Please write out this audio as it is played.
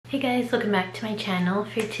Hey guys, welcome back to my channel.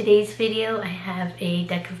 For today's video I have a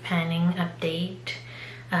deck of panning update.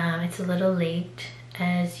 It's a little late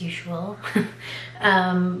as usual,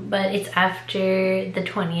 but it's after the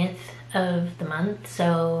 20th of the month,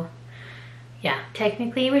 so yeah,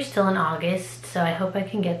 technically we're still in August, so I hope I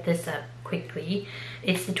can get this up quickly.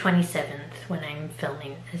 It's the 27th when I'm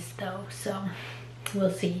filming this though, so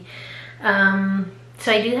we'll see.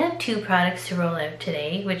 So I do have 2 products to roll out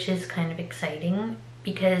today, which is kind of exciting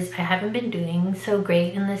because I haven't been doing so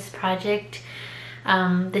great in this project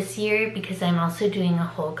this year, because I'm also doing a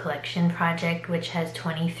whole collection project which has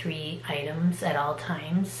 23 items at all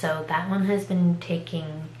times. So that one has been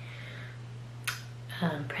taking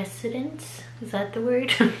precedence, is that the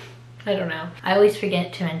word? I don't know. I always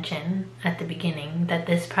forget to mention at the beginning that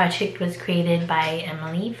this project was created by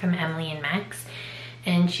Emily from Emily and Max,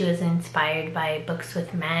 and she was inspired by Books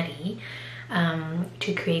with Maddie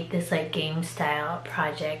to create this like game style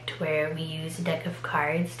project where we use a deck of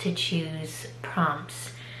cards to choose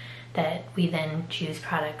prompts that we then choose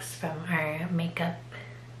products from our makeup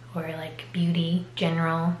or like beauty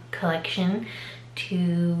general collection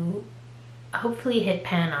to hopefully hit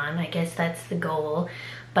pan on. I guess that's the goal,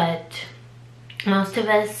 but most of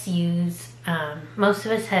us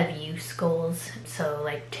have use goals, so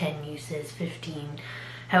like 10 uses, 15,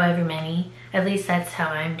 however many. At least that's how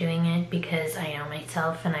I'm doing it, because I know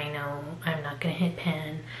myself and I know I'm not gonna hit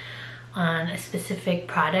pan on a specific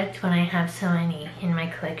product when I have so many in my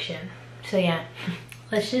collection. So yeah,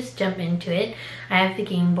 let's just jump into it. I have the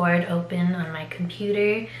game board open on my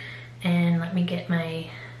computer, and let me get my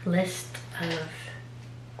list of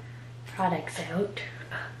products out.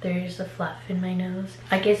 There's a fluff in my nose.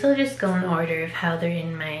 I guess I'll just go in order of how they're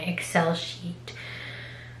in my Excel sheet.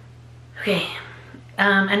 Okay,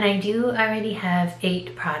 and I do already have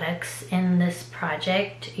 8 products in this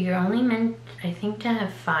project. You're only meant, I think, to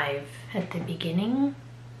have 5 at the beginning,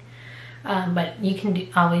 but you can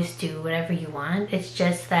always do whatever you want. It's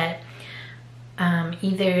just that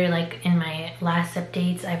either like in my last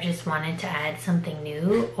updates I've just wanted to add something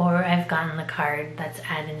new, or I've gotten the card that's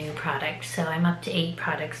add a new product. So I'm up to 8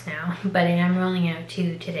 products now, but I am rolling out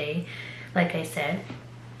 2 today, like I said.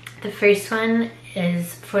 The first one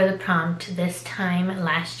is for the prompt this time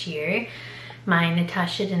last year, my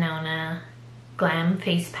Natasha Denona Glam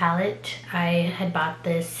Face Palette. I had bought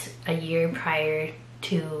this a year prior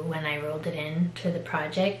to when I rolled it in to the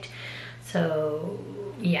project. So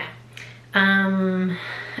yeah.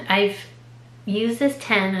 I've used this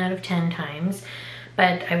 10 out of 10 times,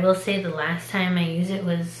 but I will say the last time I used it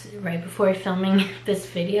was right before filming this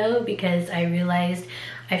video, because I realized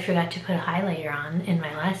I forgot to put a highlighter on in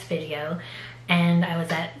my last video and I was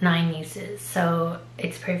at 9 uses. So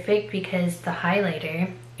it's perfect because the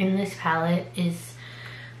highlighter in this palette is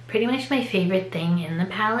pretty much my favorite thing in the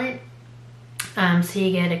palette. So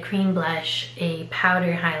you get a cream blush, a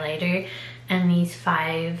powder highlighter, and these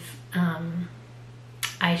 5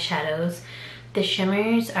 eyeshadows. The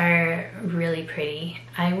shimmers are really pretty.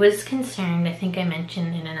 I was concerned, I think I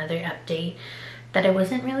mentioned in another update, that I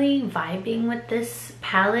wasn't really vibing with this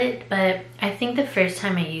palette, but I think the first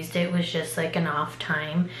time I used it was just like an off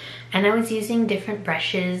time, and I was using different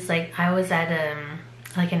brushes. Like I was at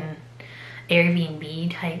like an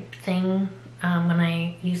Airbnb type thing when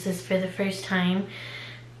I used this for the first time,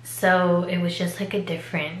 so it was just like a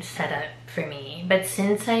different setup for me. But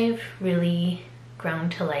since I've really grown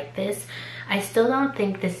to like this, I still don't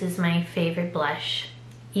think this is my favorite blush,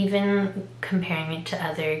 even comparing it to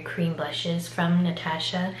other cream blushes from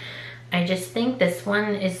Natasha. I just think this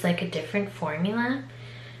one is like a different formula.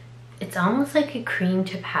 It's almost like a cream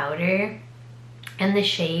to powder, and the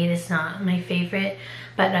shade is not my favorite,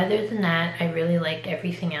 but other than that I really liked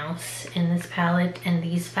everything else in this palette, and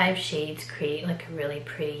these 5 shades create like a really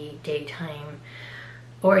pretty daytime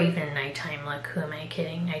or even nighttime look. Who am I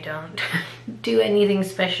kidding? I don't do anything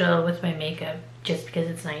special with my makeup just because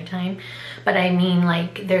it's nighttime, but I mean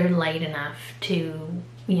like they're light enough to,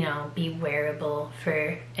 you know, be wearable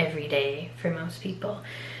for every day for most people.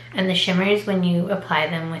 And the shimmers, when you apply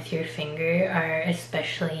them with your finger, are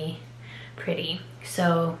especially pretty.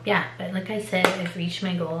 So yeah, but like I said, I've reached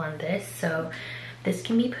my goal on this, so this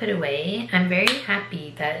can be put away. I'm very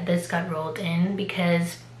happy that this got rolled in,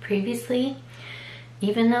 because previously,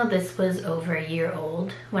 even though this was over a year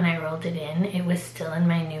old when I rolled it in, it was still in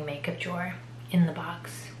my new makeup drawer in the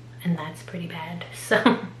box, and that's pretty bad.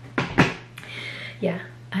 So yeah,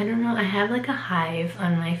 I don't know, I have like a hive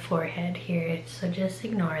on my forehead here, so just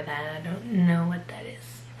ignore that. I don't know what that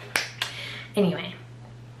is. Anyway,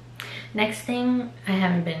 next thing, I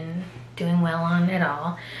haven't been doing well on at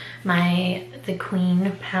all. The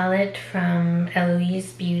Queen palette from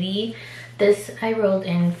Eloise Beauty, this I rolled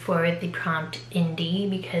in for the prompt indie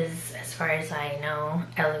because as far as I know,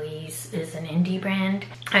 Eloise is an indie brand.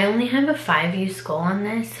 I only have a 5 use goal on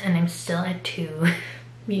this and I'm still at 2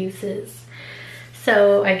 uses.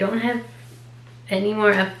 So I don't have any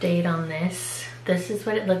more update on this. This is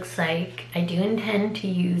what it looks like. I do intend to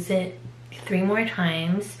use it 3 more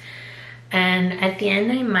times, and at the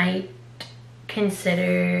end I might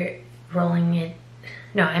consider rolling it.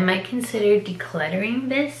 No, I might consider decluttering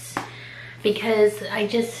this because I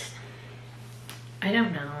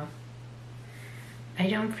don't know. I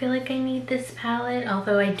don't feel like I need this palette,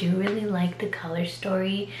 although I do really like the color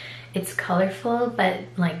story. It's colorful but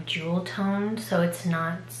like jewel toned, so it's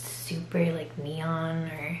not super like neon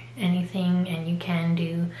or anything, and you can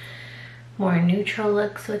do more neutral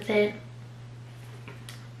looks with it.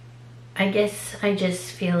 I guess I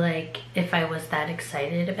just feel like if I was that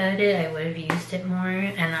excited about it, I would have used it more,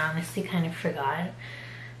 and I honestly kind of forgot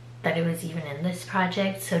that it was even in this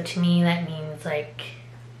project. So to me that means like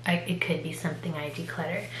it could be something I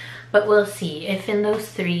declutter, but we'll see. If in those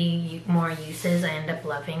 3 more uses I end up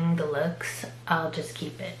loving the looks, I'll just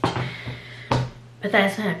keep it. But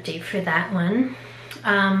that's my update for that one.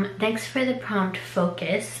 Next for the prompt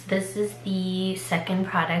focus, this is the second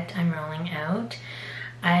product I'm rolling out.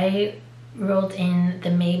 I rolled in the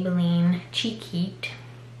Maybelline Cheek Heat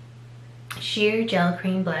Sheer Gel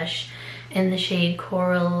Cream Blush in the shade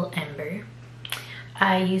Coral Ember.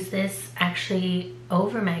 I used this actually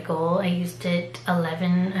over my goal. I used it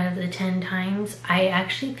 11 out of the 10 times. I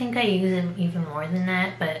actually think I use it even more than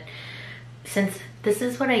that, but since this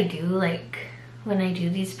is what I do, like when I do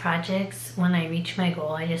these projects, when I reach my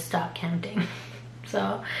goal, I just stop counting.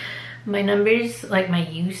 So my numbers, like my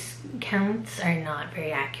use counts, are not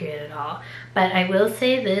very accurate at all. But I will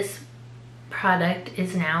say this product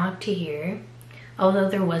is now up to here. Although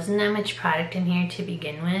there wasn't that much product in here to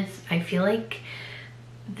begin with, I feel like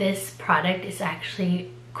this product is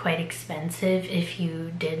actually quite expensive if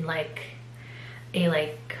you did like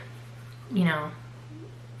a you know,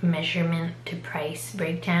 measurement to price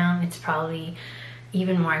breakdown. It's probably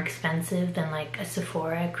even more expensive than like a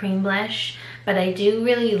Sephora cream blush, but I did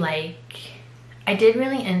really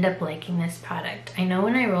end up liking this product. I know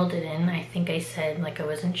when I rolled it in, I think I said like I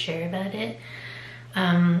wasn't sure about it,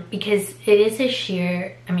 because it is a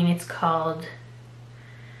sheer, I mean it's called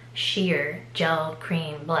Sheer Gel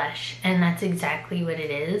Cream Blush, and that's exactly what it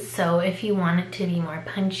is. So if you want it to be more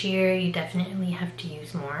punchier, you definitely have to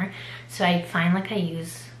use more. So I find like I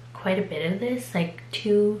use quite a bit of this, like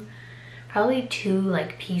probably 2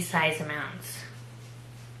 like pea-size amounts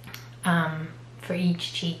for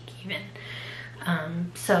each cheek even.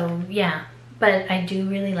 So yeah, but I do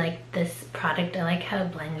really like this product. I like how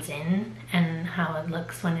it blends in and how it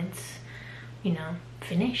looks when it's, you know,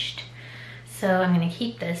 finished. So I'm gonna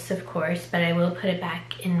keep this, of course, but I will put it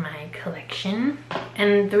back in my collection.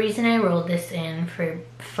 And the reason I rolled this in for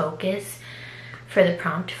focus, for the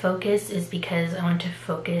prompt focus, is because I want to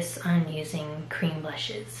focus on using cream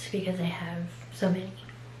blushes because I have so many.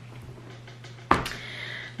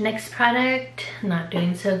 Next product, not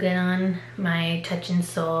doing so good on, my Touch in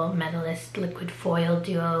Soul Metallist Liquid Foil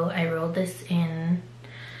Duo. I rolled this in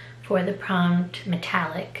for the prompt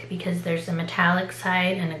metallic because there's a metallic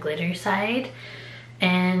side and a glitter side.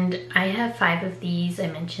 And I have 5 of these. I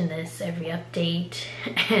mention this every update,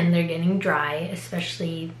 and they're getting dry,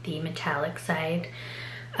 especially the metallic side.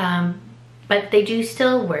 But they do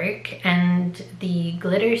still work, and the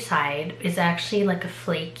glitter side is actually like a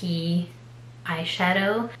flaky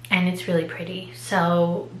eyeshadow, and it's really pretty.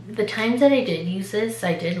 So the times that I did use this,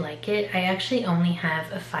 I did like it. I actually only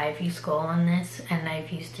have a 5 use goal on this, and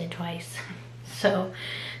I've used it twice. So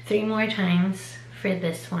 3 more times for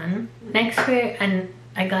this one. Next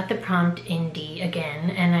I got the prompt indie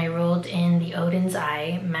again, and I rolled in the Oden's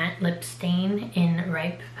Eye Matte Lip Stain in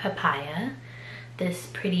Ripe Papaya. This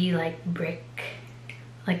pretty like brick,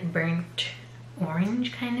 like burnt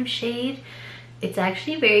orange kind of shade. It's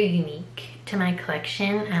actually very unique to my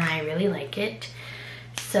collection and I really like it.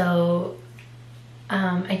 So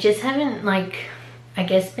I just haven't I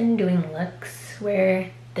guess been doing looks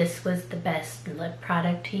where this was the best lip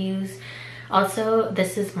product to use. Also,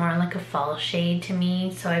 this is more like a fall shade to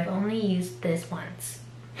me, so I've only used this once.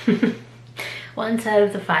 Once out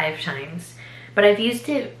of the 5 times. But I've used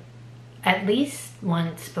it at least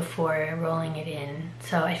once before rolling it in.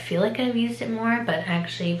 So I feel like I've used it more, but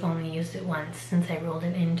actually I've only used it once since I rolled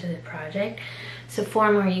it into the project. So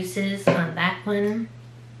 4 more uses on that one.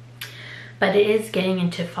 But it is getting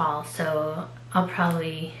into fall, so I'll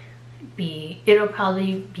probably it'll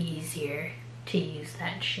probably be easier to use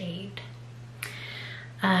that shade.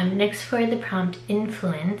 Next, for the prompt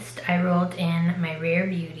Influenced, I rolled in my Rare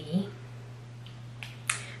Beauty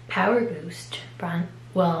Power Boost bronze.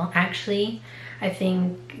 Well, actually, I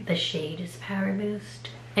think the shade is Power Boost.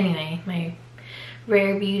 Anyway, my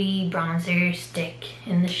Rare Beauty bronzer stick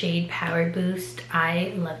in the shade Power Boost.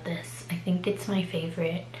 I love this. I think it's my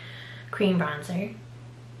favorite cream bronzer.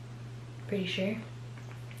 Pretty sure.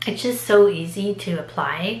 It's just so easy to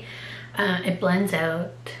apply. It blends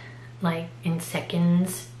out like in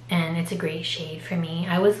seconds, and it's a great shade for me.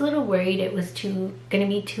 I was a little worried it was gonna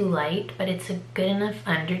be too light, but it's a good enough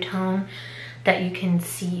undertone that you can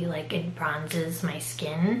see like it bronzes my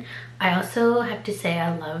skin. I also have to say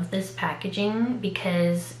I love this packaging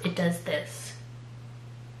because it does this.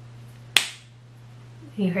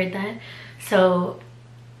 You heard that? So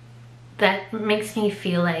that makes me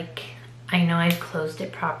feel like I know I've closed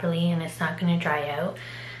it properly and it's not gonna dry out,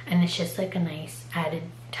 and it's just like a nice added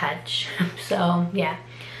touch. So yeah,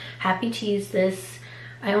 happy to use this.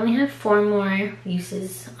 I only have 4 more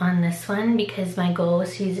uses on this one because my goal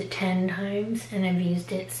was to use it 10 times and I've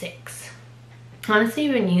used it 6. Honestly,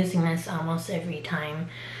 I've been using this almost every time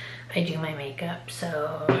I do my makeup,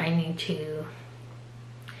 so I need to,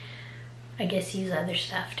 I guess, use other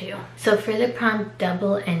stuff too. So for the prompt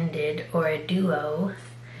Double-Ended or a duo,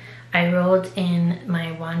 I rolled in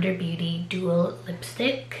my Wander Beauty Dual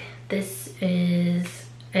Lipstick.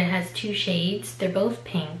 It has 2 shades. They're both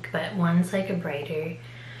pink, but one's like a brighter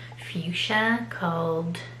fuchsia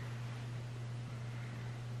called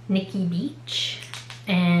Nikki Beach,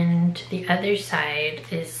 and the other side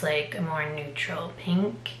is like a more neutral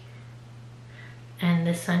pink, and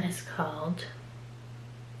this one is called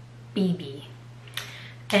BB.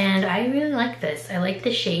 And I really like this. I like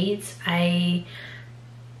the shades. I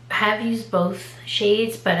have used both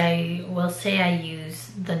shades, but I will say I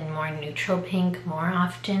use the more neutral pink more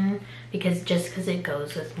often because it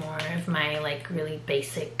goes with more of my like really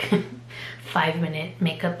basic 5-minute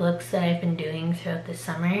makeup looks that I've been doing throughout the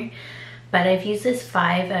summer. But I've used this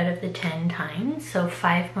 5 out of the 10 times, so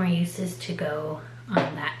 5 more uses to go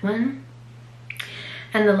on that one.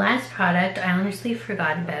 And the last product I honestly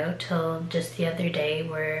forgot about till just the other day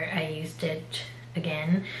where I used it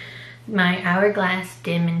again. My Hourglass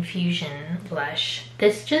Dim Infusion blush.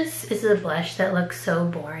 This just is a blush that looks so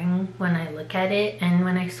boring when I look at it and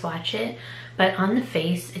when I swatch it, but on the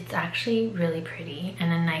face it's actually really pretty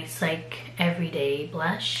and a nice like everyday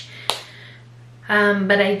blush.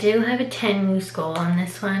 But I do have a 10 mousse goal on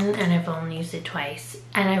this one and I've only used it twice,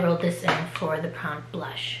 and I rolled this in for the prompt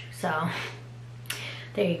blush, so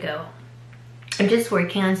there you go. I'm just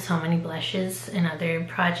working on so many blushes in other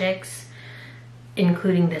projects,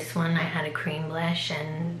 including this one. I had a cream blush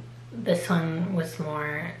and this one was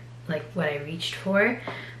more like what I reached for,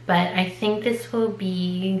 but I think this will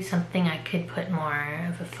be something I could put more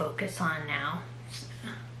of a focus on now.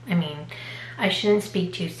 I mean, I shouldn't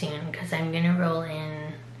speak too soon because I'm gonna roll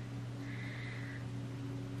in,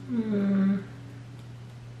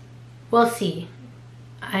 we'll see.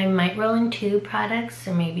 I might roll in 2 products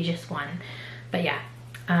or maybe just 1, but yeah,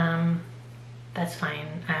 that's fine.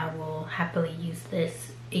 I will happily use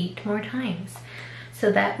this 8 more times. So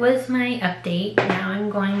that was my update. Now I'm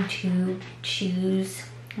going to choose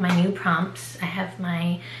my new prompts. I have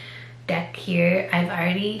my deck here. I've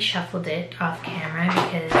already shuffled it off camera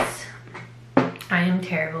because I am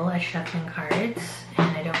terrible at shuffling cards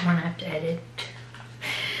and I don't want to have to edit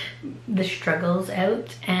the struggles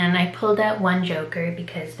out. And I pulled out 1 joker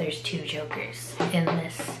because there's 2 jokers in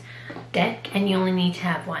this deck and you only need to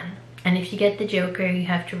have 1. And if you get the joker, you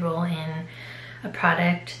have to roll in a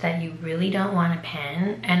product that you really don't want to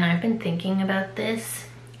pan. And I've been thinking about this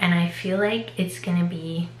and I feel like it's gonna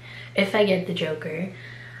be, if I get the joker,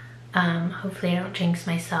 hopefully I don't jinx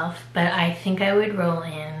myself, but I think I would roll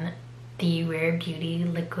in the Rare Beauty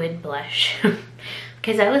Liquid Blush.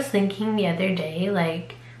 Because I was thinking the other day,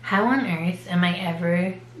 like, how on earth am I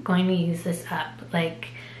ever going to use this up? Like,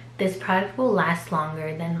 this product will last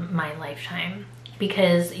longer than my lifetime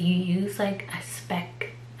because you use like a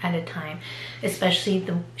speck at a time, especially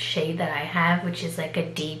the shade that I have, which is like a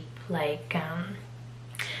deep like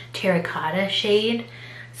terracotta shade.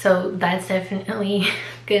 So that's definitely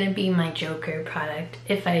gonna be my joker product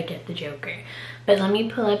if I get the joker. But let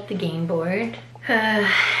me pull up the game board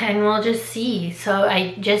and we'll just see. So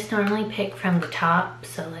I just normally pick from the top,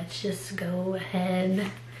 so let's just go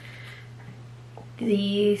ahead.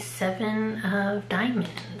 The 7 of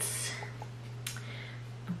Diamonds.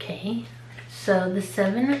 Okay, so the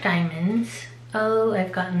 7 of Diamonds. Oh,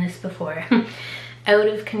 I've gotten this before. Out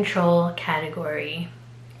of Control category.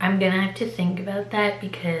 I'm gonna have to think about that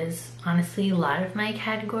because honestly a lot of my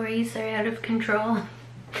categories are out of control.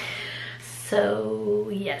 So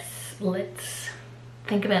yes, let's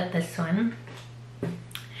think about this one.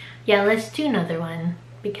 Yeah, let's do another one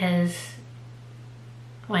because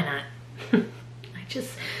why not?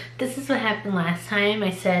 This is what happened last time.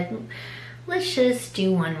 I said, let's just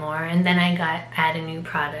do one more, and then I got add a new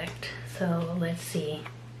product. So let's see.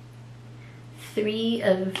 3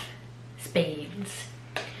 of spades.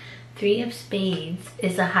 3 of spades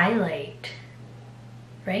is a highlight,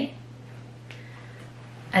 right?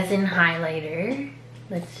 As in highlighter.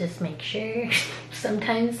 Let's just make sure.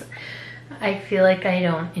 Sometimes I feel like I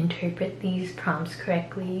don't interpret these prompts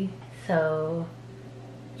correctly. So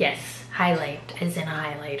yes, highlight as in a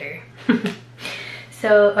highlighter.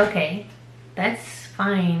 So okay, that's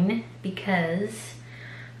fine because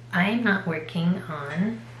I'm not working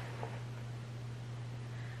on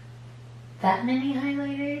that many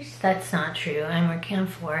highlighters. That's not true. I'm working on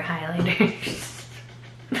 4 highlighters.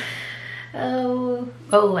 Oh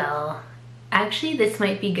well. Actually, this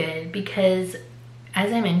might be good because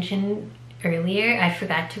as I mentioned earlier, I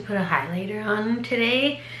forgot to put a highlighter on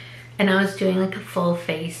today, and I was doing like a full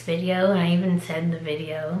face video, and I even said in the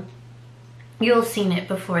video, you'll seen it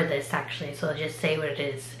before this actually, so I'll just say what it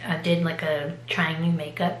is. I did like a trying new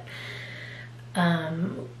makeup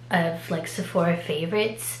of like Sephora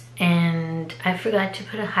favorites, and I forgot to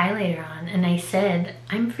put a highlighter on, and I said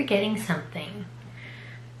I'm forgetting something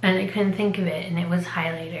and I couldn't think of it, and it was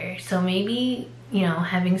highlighter. So maybe, you know,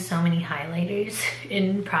 having so many highlighters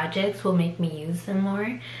in projects will make me use them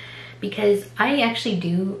more, because I actually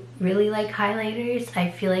do really like highlighters. I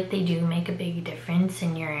feel like they do make a big difference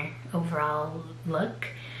in your overall look.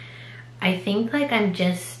 I think like I'm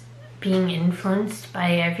just being influenced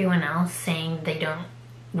by everyone else saying they don't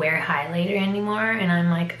wear highlighter anymore, and I'm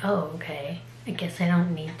like, oh okay, I guess I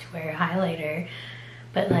don't need to wear highlighter,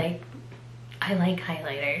 but like I like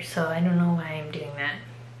highlighter, so I don't know why I'm doing that.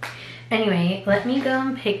 Anyway, let me go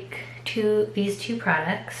and pick these two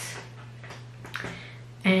products,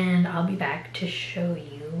 and I'll be back to show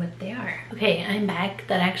you what they are. Okay, I'm back.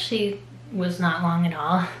 That actually was not long at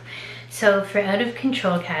all. So for out of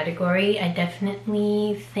control category, I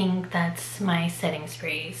definitely think that's my setting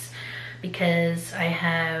sprays, because I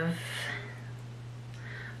have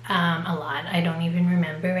a lot. I don't even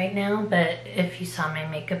remember right now, but if you saw my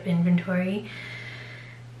makeup inventory,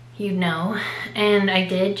 you'd know. And I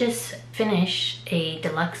did just finish a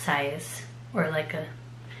deluxe size, or like a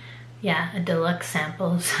deluxe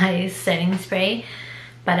sample size setting spray,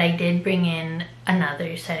 but I did bring in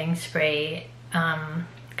another setting spray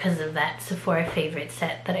because of that Sephora favorite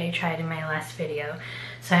set that I tried in my last video,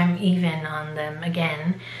 so I'm even on them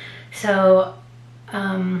again. So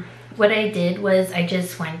what I did was I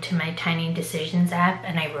just went to my Tiny Decisions app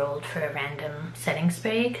and I rolled for a random setting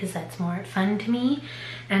spray because that's more fun to me,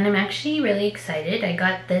 and I'm actually really excited. I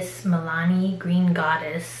got this Milani Green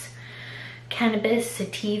Goddess Cannabis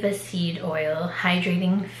Sativa Seed Oil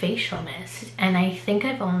Hydrating Facial Mist, and I think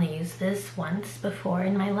I've only used this once before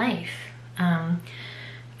in my life.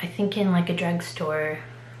 I think in like a drugstore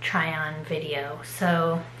try-on video,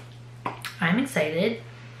 so I'm excited.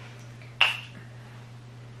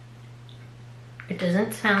 It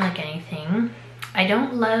doesn't smell like anything. I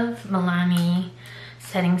don't love Milani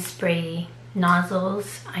setting spray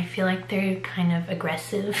nozzles. I feel like they're kind of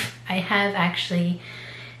aggressive. I have actually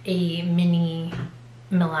a mini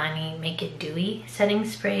Milani Make It Dewy setting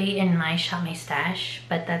spray in my Shop My Stash,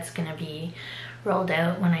 but that's gonna be rolled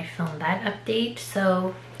out when I film that update,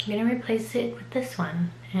 so I'm gonna replace it with this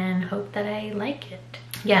one and hope that I like it.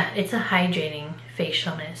 Yeah, it's a hydrating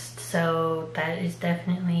facial mist, so that is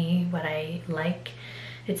definitely what I like.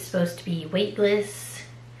 It's supposed to be weightless,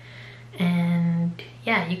 and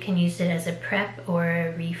yeah, you can use it as a prep or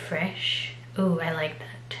a refresh. Ooh, I like that.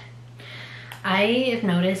 I have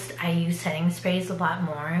noticed I use setting sprays a lot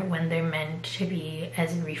more when they're meant to be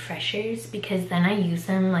as refreshers, because then I use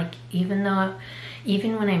them like even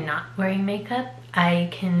when I'm not wearing makeup, I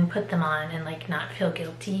can put them on and like not feel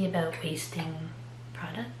guilty about wasting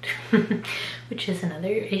product, which is another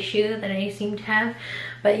issue that I seem to have.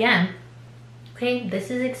 But yeah, okay,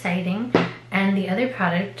 this is exciting. And the other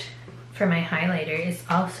product for my highlighter is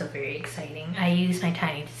also very exciting. I use my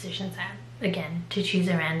Tiny Decisions app again to choose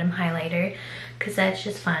a random highlighter because that's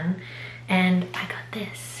just fun. And I got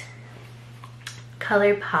this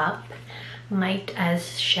ColourPop Might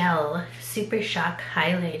as Shell Supershock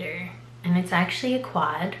highlighter, and it's actually a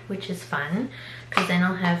quad, which is fun because then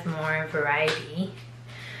I'll have more variety.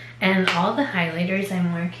 And all the highlighters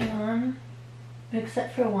I'm working on,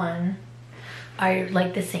 except for one, are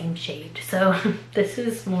like the same shade. So this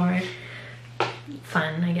is more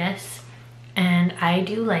fun, I guess. And I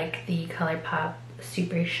do like the ColourPop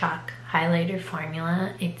Supershock highlighter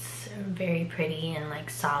formula. It's very pretty and like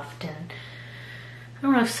soft, and I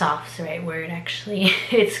don't know if soft's the right word actually.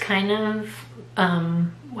 It's kind of,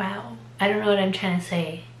 wow, I don't know what I'm trying to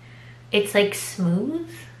say. It's like smooth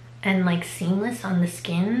and like seamless on the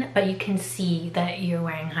skin, but you can see that you're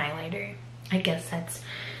wearing highlighter. I guess that's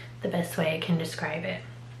the best way I can describe it.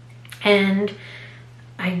 And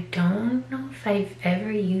I don't know if I've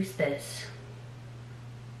ever used this.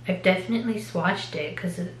 I've definitely swatched it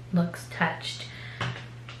because it looks touched,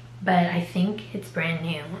 but I think it's brand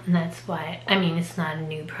new, and that's why, I mean, it's not a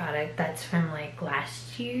new product. That's from like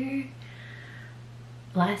last year,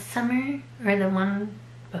 last summer, or the one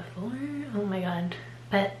before. Oh my god.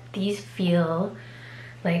 But these feel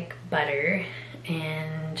like butter,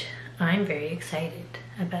 and I'm very excited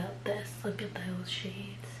about this. Look at those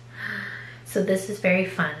shades. So this is very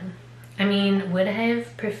fun. I mean, would I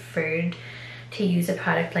have preferred to use a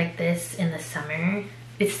product like this in the summer?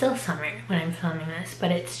 It's still summer when I'm filming this,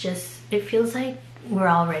 but it's just, it feels like we're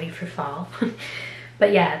all ready for fall.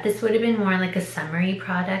 But yeah, this would have been more like a summery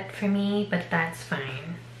product for me, but that's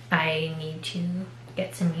fine. I need to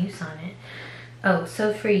get some use on it. Oh,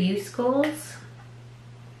 so for use goals,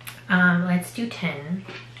 let's do 10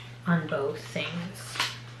 on both things,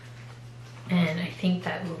 and I think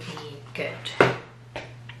that will be good.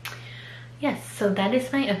 Yes, so that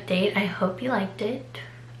is my update. I hope you liked it.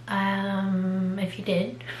 If you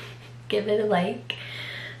did, give it a like,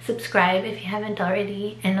 subscribe if you haven't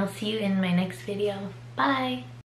already, and I'll see you in my next video. Bye!